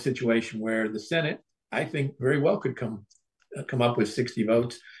you have a situation where the Senate, I think, very well could come up with 60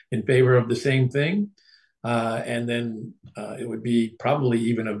 votes in favor of the same thing. And then it would be probably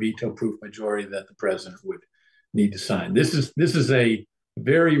even a veto-proof majority that the president would need to sign. This is a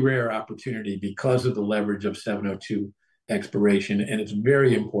very rare opportunity because of the leverage of 702 expiration, and it's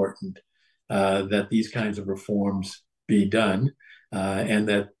very important that these kinds of reforms be done, and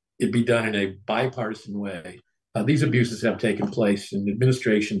that it be done in a bipartisan way. These abuses have taken place in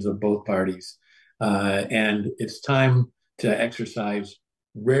administrations of both parties, and it's time to exercise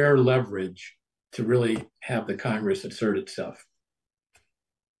rare leverage to really have the Congress assert itself.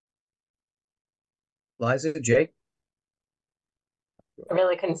 Liza, Jake? I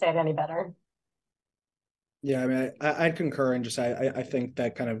really couldn't say it any better. Yeah, I mean, I'd concur, and just I think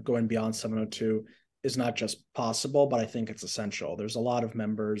that kind of going beyond 702 is not just possible, but I think it's essential. There's a lot of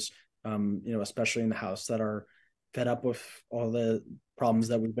members, especially in the House, that are fed up with all the problems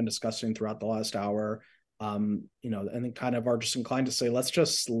that we've been discussing throughout the last hour, and then kind of are just inclined to say, let's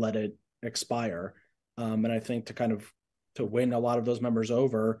just let it expire. And I think to win a lot of those members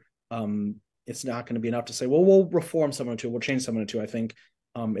over, it's not going to be enough to say, well, we'll reform 702, we'll change 702. I think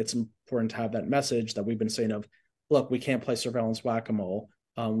it's important to have that message that we've been saying of, look, we can't play surveillance whack-a-mole.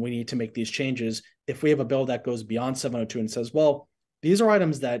 We need to make these changes. If we have a bill that goes beyond 702 and says, well, these are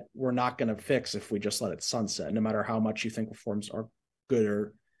items that we're not going to fix if we just let it sunset, no matter how much you think reforms are good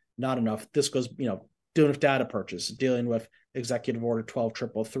or not enough. This goes, dealing with data purchase, dealing with Executive Order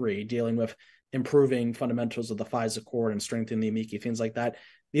 12333, dealing with improving fundamentals of the FISA court and strengthening the amici, things like that.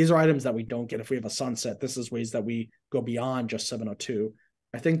 These are items that we don't get if we have a sunset. This is ways that we go beyond just 702.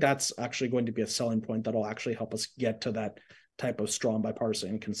 I think that's actually going to be a selling point that'll actually help us get to that type of strong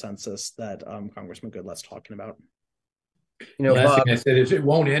bipartisan consensus that Congressman Goodlatte talking about. Last Bob, thing I said is it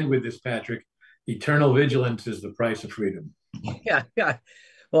won't end with this, Patrick. Eternal vigilance is the price of freedom. Yeah.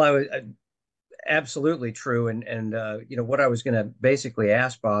 Well, I was absolutely true. And what I was going to basically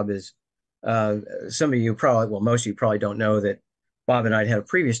ask Bob is, some of you most of you probably don't know that Bob and I had a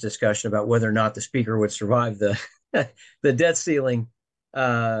previous discussion about whether or not the speaker would survive the the debt ceiling,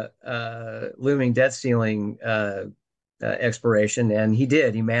 looming debt ceiling expiration, and he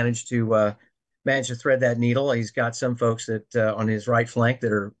did. He managed to thread that needle. He's got some folks that on his right flank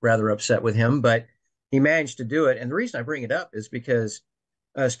that are rather upset with him, but he managed to do it. And the reason I bring it up is because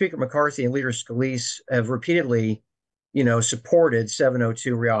Speaker McCarthy and Leader Scalise have repeatedly, supported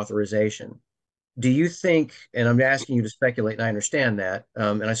 702 reauthorization. Do you think, and I'm asking you to speculate, and I understand that,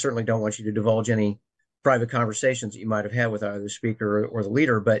 and I certainly don't want you to divulge any private conversations that you might have had with either the speaker or the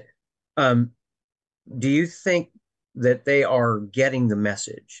leader, but do you think that they are getting the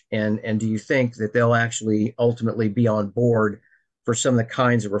message? And do you think that they'll actually ultimately be on board for some of the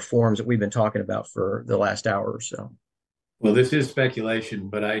kinds of reforms that we've been talking about for the last hour or so? Well, this is speculation,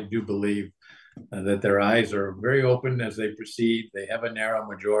 but I do believe that their eyes are very open as they proceed. They have a narrow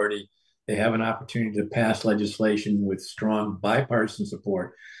majority. They have an opportunity to pass legislation with strong bipartisan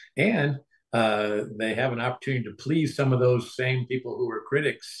support. And they have an opportunity to please some of those same people who were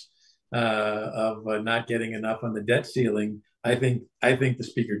critics of not getting enough on the debt ceiling, I think the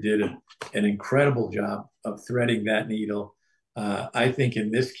speaker did an incredible job of threading that needle. I think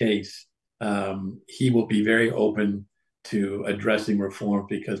in this case, he will be very open to addressing reform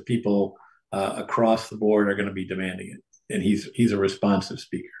because people across the board are going to be demanding it, and he's a responsive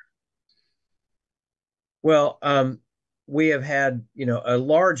speaker. Well, we have had, a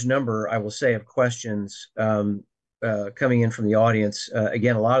large number, I will say, of questions coming in from the audience.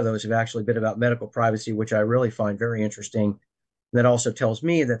 Again, a lot of those have actually been about medical privacy, which I really find very interesting. That also tells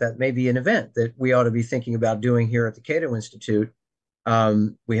me that that may be an event that we ought to be thinking about doing here at the Cato Institute.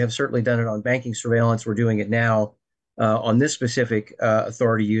 We have certainly done it on banking surveillance. We're doing it now on this specific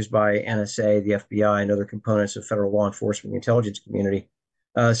authority used by NSA, the FBI, and other components of federal law enforcement, the intelligence community.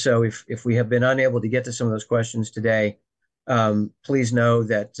 So if we have been unable to get to some of those questions today, please know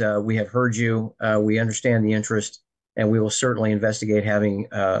that we have heard you. We understand the interest, and we will certainly investigate having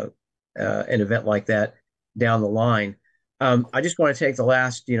an event like that down the line. I just want to take the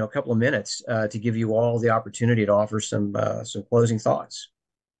last, couple of minutes to give you all the opportunity to offer some closing thoughts.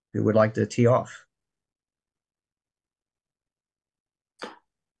 Who would like to tee off?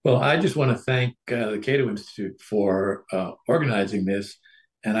 Well, I just want to thank the Cato Institute for organizing this,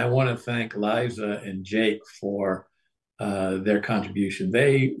 and I want to thank Liza and Jake for their contribution.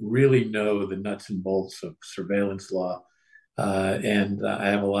 They really know the nuts and bolts of surveillance law, and I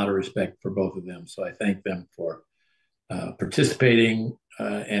have a lot of respect for both of them. So I thank them for participating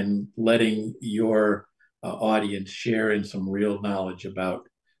and letting your audience share in some real knowledge about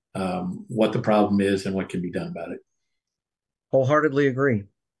what the problem is and what can be done about it. Wholeheartedly agree.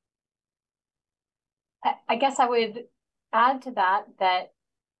 I guess I would add to that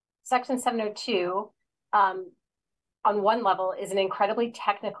Section 702, on one level, is an incredibly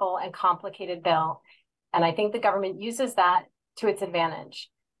technical and complicated bill. And I think the government uses that to its advantage.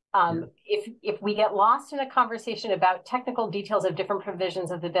 If we get lost in a conversation about technical details of different provisions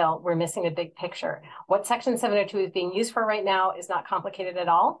of the bill, we're missing a big picture. What Section 702 is being used for right now is not complicated at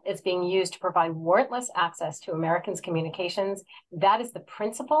all. It's being used to provide warrantless access to Americans' communications. That is the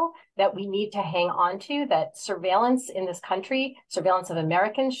principle that we need to hang on to, that surveillance in this country, surveillance of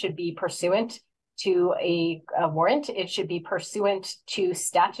Americans, should be pursuant to a warrant. It should be pursuant to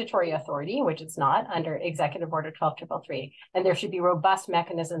statutory authority, which it's not under Executive Order 12333. And there should be robust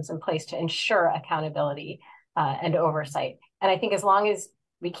mechanisms in place to ensure accountability and oversight. And I think as long as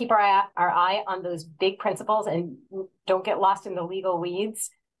we keep our eye on those big principles and don't get lost in the legal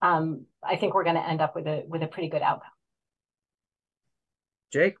weeds, I think we're going to end up with a pretty good outcome.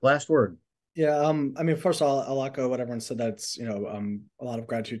 Jake, last word. Yeah, I mean, first I'll echo what everyone said. That's, a lot of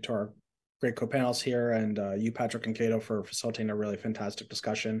gratitude to our great co-panels here, and you, Patrick and Cato, for facilitating a really fantastic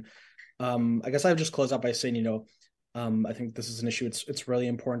discussion. I guess I would just close out by saying, I think this is an issue it's really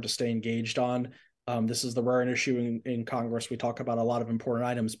important to stay engaged on. This is the rare issue in Congress. We talk about a lot of important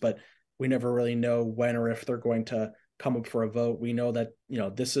items, but we never really know when or if they're going to come up for a vote. We know that,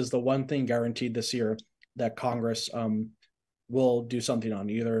 this is the one thing guaranteed this year that Congress will do something on.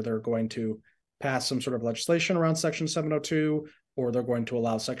 Either they're going to pass some sort of legislation around Section 702, or they're going to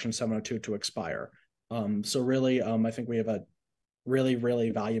allow Section 702 to expire. So really, I think we have a really, really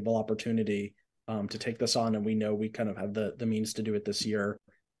valuable opportunity to take this on, and we know we kind of have the means to do it this year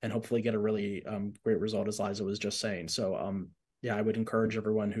and hopefully get a really great result, as Liza was just saying. So I would encourage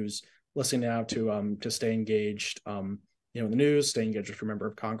everyone who's listening now to stay engaged, in the news, stay engaged with your member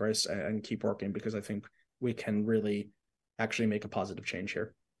of Congress, and keep working, because I think we can really actually make a positive change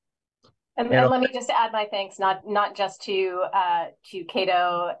here. And let me just add my thanks, not just to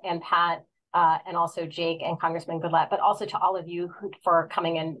Cato and Pat and also Jake and Congressman Goodlatte, but also to all of you for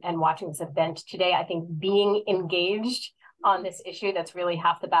coming and watching this event today. I think being engaged on this issue, that's really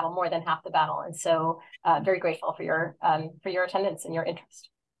half the battle, more than half the battle. And so very grateful for your attendance and your interest.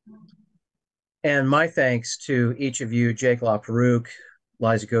 And my thanks to each of you, Jake LaPerouse,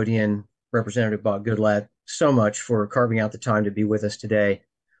 Liza Godin, Representative Bob Goodlatte, so much for carving out the time to be with us today.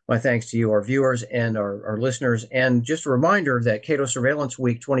 My thanks to you, our viewers and our listeners. And just a reminder that Cato Surveillance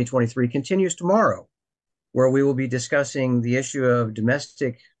Week 2023 continues tomorrow, where we will be discussing the issue of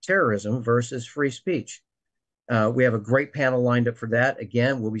domestic terrorism versus free speech. We have a great panel lined up for that.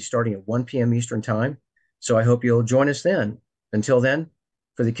 Again, we'll be starting at 1 p.m. Eastern Time. So I hope you'll join us then. Until then,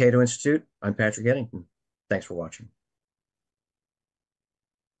 for the Cato Institute, I'm Patrick Eddington. Thanks for watching.